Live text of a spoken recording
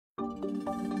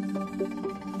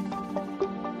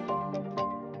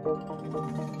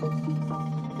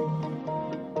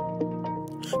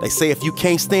They say if you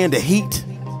can't stand the heat,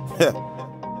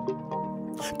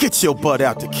 get your butt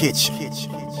out the kitchen.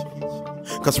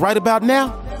 Because right about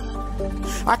now,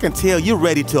 I can tell you're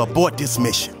ready to abort this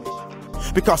mission.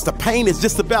 Because the pain has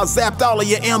just about zapped all of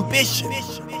your ambition.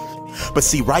 But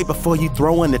see, right before you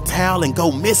throw in the towel and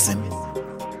go missing,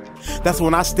 that's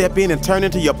when I step in and turn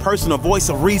into your personal voice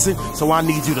of reason, so I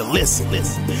need you to listen.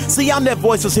 See, I'm that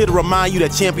voice that's here to remind you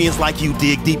that champions like you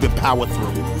dig deep and power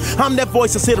through. I'm that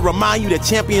voice that's here to remind you that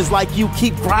champions like you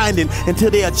keep grinding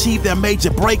until they achieve their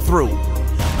major breakthrough.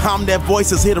 I'm that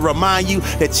voice that's here to remind you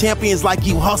that champions like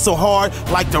you hustle hard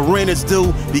like the renters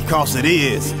do, because it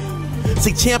is.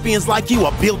 See, champions like you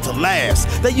are built to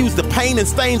last. They use the pain and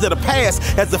stains of the past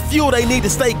as the fuel they need to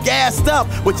stay gassed up,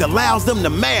 which allows them to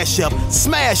mash up,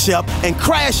 smash up, and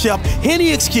crash up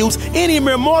any excuse any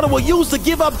mere mortal will use to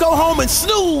give up, go home, and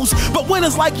snooze. But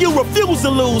winners like you refuse to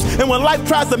lose, and when life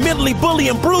tries to mentally bully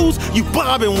and bruise, you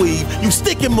bob and weave, you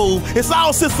stick and move. It's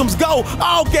all systems go,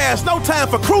 all gas, no time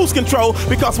for cruise control,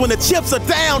 because when the chips are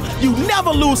down, you never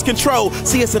lose control.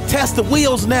 See, it's a test of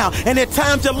wheels now, and at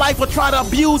times your life will try to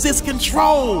abuse its control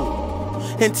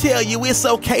and tell you it's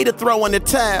okay to throw in the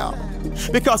towel,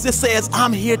 because it says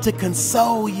I'm here to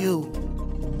console you.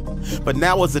 But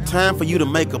now is the time for you to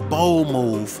make a bold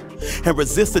move and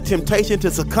resist the temptation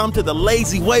to succumb to the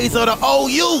lazy ways of the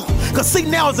old you. Because see,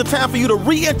 now is the time for you to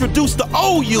reintroduce the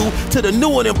old you to the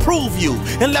new and improve you,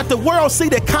 and let the world see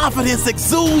that confidence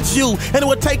exudes you. And it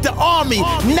would take the Army,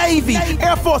 Navy,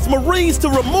 Air Force, Marines to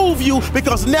remove you,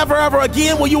 because never ever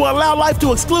again will you allow life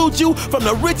to exclude you from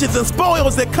the riches and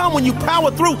spoils that come when you power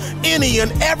through any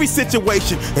and every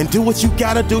situation and do what you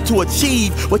gotta do to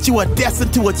achieve what you are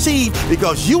destined to achieve.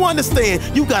 Because you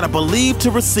understand you gotta believe to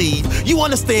receive. You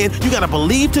understand you gotta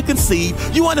believe to conceive.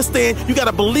 You understand you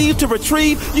gotta believe to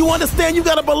retrieve. You understand you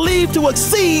gotta believe to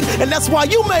exceed. And that's why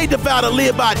you made the vow to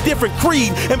live by a different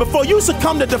creed. And before you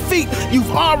succumb to defeat, you've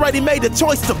already made the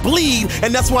choice to bleed.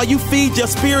 And that's why you feed your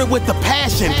spirit with the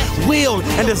passion, will,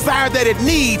 and desire that it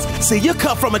needs. See, you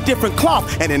cut from a different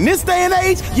cloth, and in this day and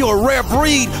age, you're a rare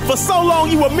breed. For so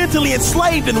long you were mentally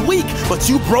enslaved and weak, but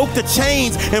you broke the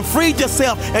chains and freed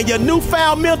yourself, and your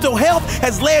newfound mental health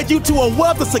has led you to a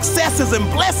wealth of successes and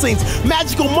blessings,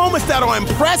 magical moments that are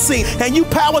impressing, and you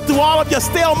power through all of your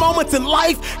stale moments in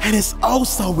life, and it's oh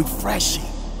so refreshing.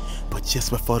 But just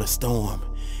before the storm,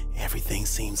 everything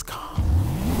seems calm.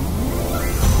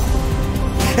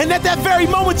 And at that very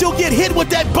moment, you'll get hit with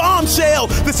that bombshell.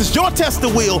 This is your test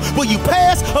of will. Will you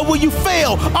pass or will you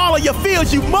fail? All of your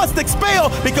fears you must expel,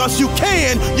 because you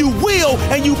can, you will,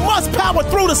 and you must power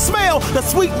through to smell the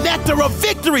sweet nectar of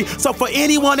victory. So for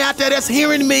anyone out there that's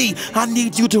hearing me, I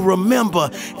need you to remember,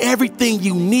 everything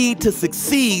you need to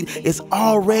succeed is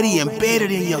already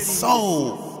embedded in your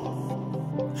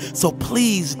soul. So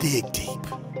please dig deep.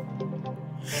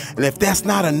 And if that's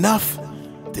not enough,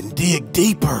 then dig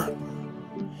deeper.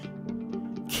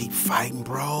 Keep fighting,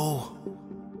 bro.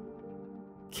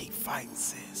 Keep fighting,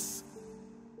 sis.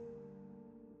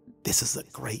 This is a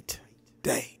great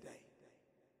day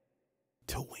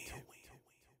to win.